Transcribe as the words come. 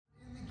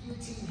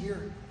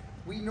here,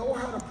 we know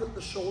how to put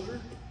the shoulder.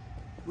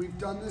 We've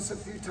done this a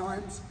few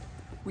times.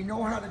 We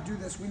know how to do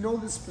this. We know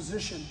this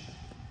position.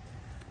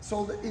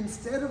 So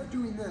instead of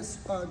doing this,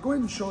 go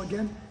ahead and show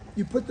again.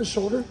 You put the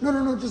shoulder,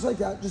 no, just like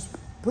that. Just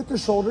put the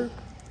shoulder.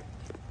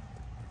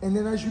 And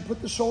then as you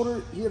put the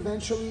shoulder, he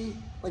eventually,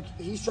 like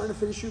he's trying to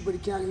finish you, but he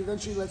can't. He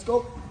eventually lets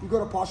go. You go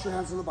to posture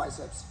hands on the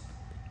biceps.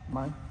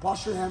 Mine?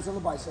 Posture hands on the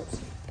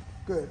biceps.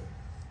 Good.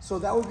 So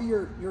that would be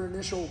your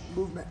initial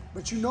movement.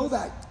 But you know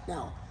that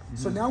now.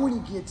 So now when he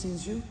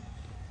guillotines you,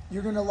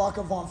 you're gonna lock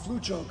a Von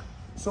Flue choke.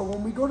 So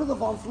when we go to the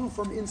Von Flue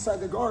from inside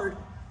the guard,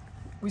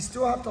 we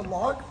still have to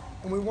lock,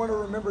 and we wanna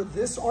remember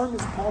this arm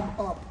is palm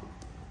up,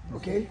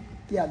 okay?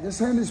 Yeah, this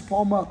hand is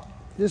palm up.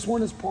 This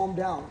one is palm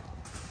down.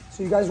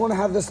 So you guys wanna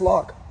have this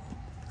lock.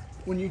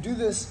 When you do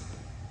this,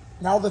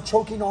 now the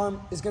choking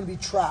arm is gonna be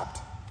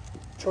trapped.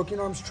 Choking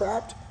arm's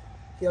trapped.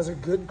 He has a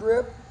good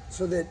grip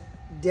so that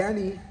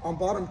Danny on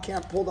bottom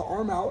can't pull the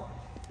arm out,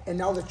 and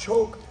now the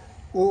choke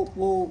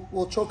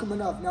will choke him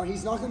enough. Now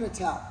he's not gonna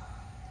tap.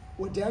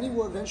 What Danny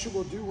will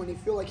eventually do when he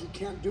feel like he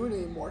can't do it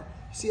anymore,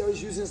 see how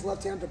he's using his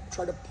left hand to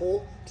try to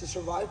pull to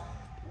survive?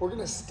 We're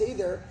gonna stay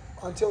there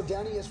until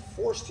Danny is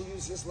forced to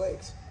use his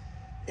legs.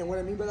 And what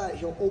I mean by that,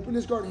 he'll open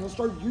his guard and he'll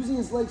start using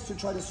his legs to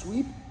try to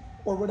sweep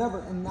or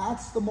whatever. And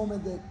that's the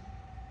moment that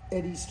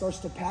Eddie starts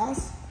to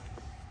pass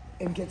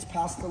and gets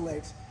past the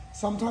legs.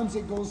 Sometimes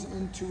it goes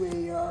into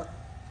a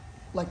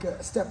like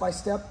a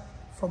step-by-step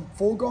from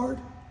full guard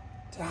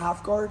to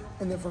half guard,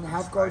 and then from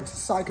half guard to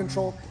side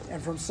control,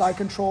 and from side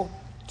control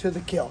to the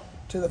kill,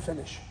 to the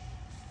finish.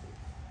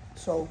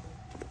 So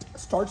it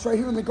starts right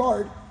here in the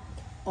guard.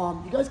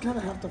 You guys kind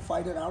of have to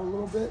fight it out a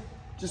little bit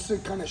just to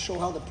kind of show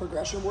how the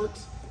progression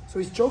works. So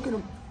he's choking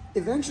him.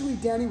 Eventually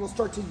Danny will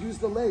start to use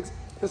the legs.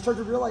 He'll start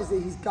to realize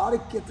that he's got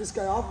to get this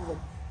guy off of him.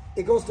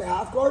 It goes to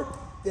half guard,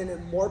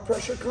 then more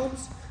pressure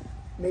comes.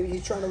 Maybe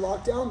he's trying to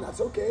lock down, that's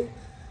okay.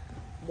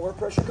 More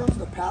pressure comes,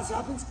 the pass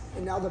happens,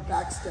 and now the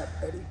back step,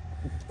 Eddie.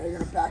 Now you're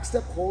gonna back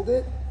step, hold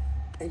it,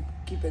 and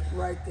keep it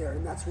right there.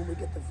 And that's when we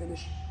get the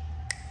finish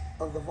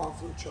of the Von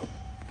Flue choke,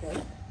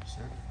 okay?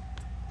 Sure.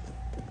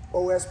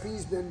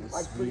 OSP's been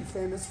like pretty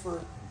famous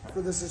for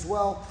this as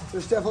well.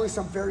 There's definitely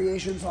some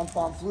variations on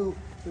Von Flue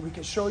that we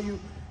can show you,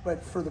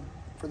 but for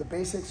the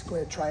basics, go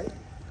ahead, try it.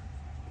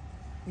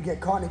 You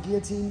get caught in a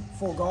guillotine,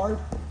 full guard,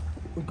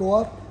 we go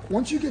up.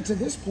 Once you get to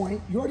this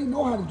point, you already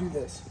know how to do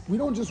this. We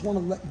don't just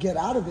want to get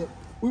out of it.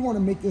 We want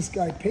to make this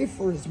guy pay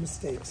for his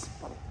mistakes,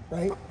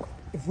 right?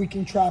 If we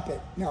can trap it.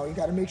 Now, you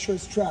got to make sure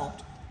it's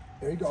trapped.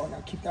 There you go.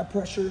 Now, keep that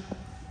pressure.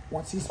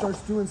 Once he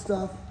starts doing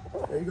stuff,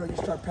 there you go. You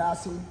start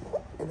passing,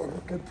 and then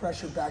good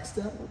pressure back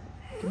step.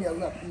 Give me a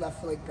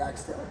left leg back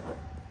step.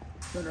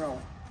 No,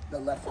 the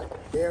left leg.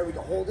 There we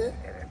go. Hold it.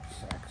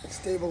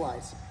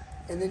 Stabilize.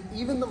 And then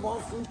even the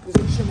Von Flue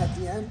position at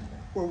the end,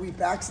 where we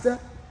back step,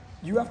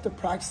 you have to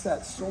practice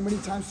that so many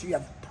times so you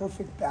have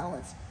perfect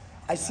balance.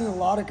 I've seen a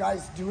lot of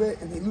guys do it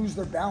and they lose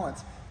their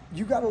balance.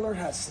 You got to learn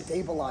how to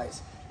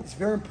stabilize. It's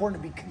very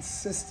important to be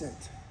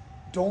consistent.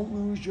 Don't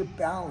lose your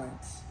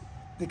balance.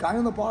 The guy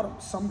on the bottom,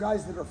 some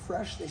guys that are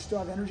fresh, they still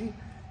have energy,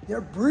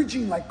 they're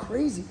bridging like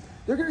crazy.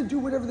 They're going to do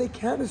whatever they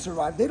can to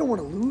survive. They don't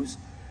want to lose.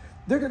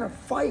 They're going to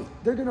fight.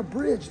 They're going to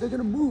bridge. They're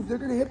going to move. They're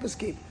going to hip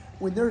escape.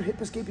 When they're hip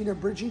escaping and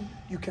bridging,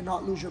 you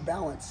cannot lose your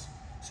balance.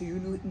 So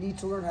you need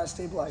to learn how to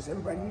stabilize.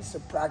 Everybody needs to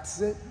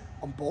practice it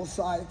on both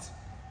sides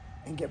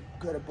and get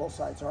good at both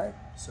sides, all right?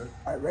 Sir.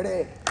 All right,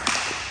 ready?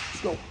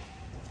 Let's go. All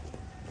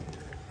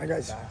right,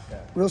 guys,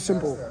 real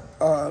simple.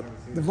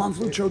 The Von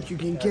Flue choke, you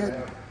can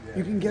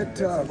get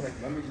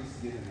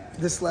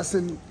this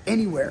lesson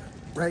anywhere,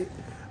 right?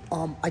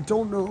 I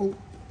don't know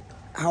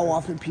how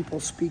often people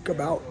speak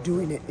about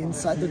doing it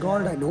inside the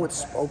guard. I know it's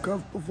spoke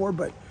of before,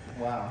 but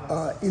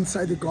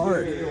inside the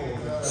guard,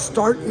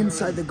 start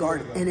inside the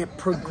guard, and it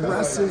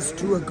progresses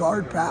to a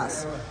guard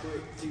pass.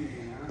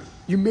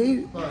 You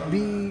may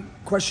be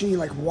questioning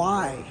like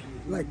why,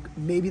 like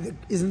maybe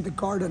isn't the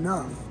guard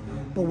enough?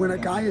 But when a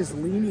guy is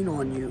leaning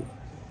on you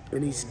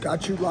and he's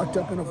got you locked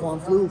up in a Von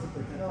Flue,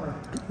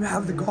 you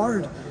have the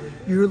guard,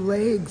 your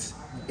legs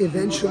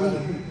eventually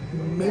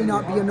may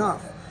not be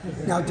enough.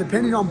 Now,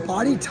 depending on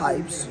body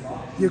types,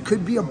 there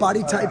could be a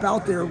body type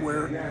out there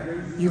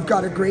where you've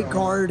got a great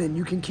guard and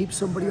you can keep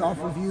somebody off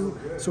of you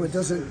so it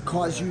doesn't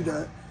cause you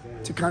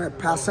to kind of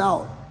pass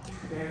out.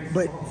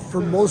 But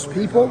for most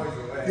people,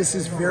 this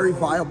is very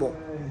viable.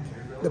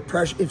 The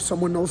pressure, if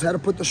someone knows how to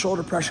put the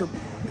shoulder pressure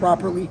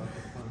properly,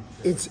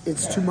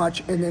 it's too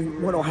much. And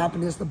then what will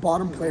happen is the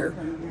bottom player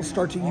will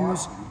start to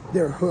use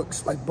their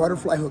hooks, like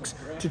butterfly hooks,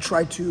 to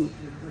try to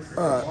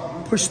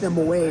push them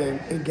away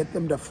and get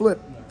them to flip.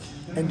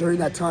 And during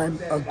that time,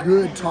 a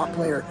good top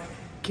player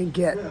can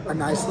get a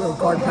nice little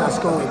guard pass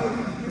going.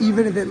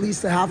 Even if it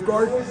leads to half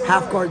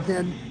guard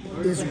then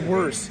is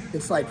worse.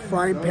 It's like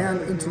frying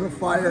pan into the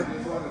fire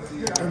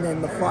and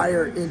then the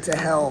fire into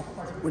hell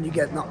when you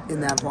get in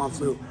that Von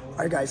Flue. All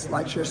right, guys,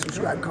 like, share,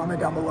 subscribe, comment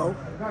down below.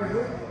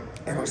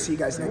 And I'll see you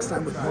guys next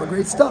time with more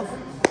great stuff.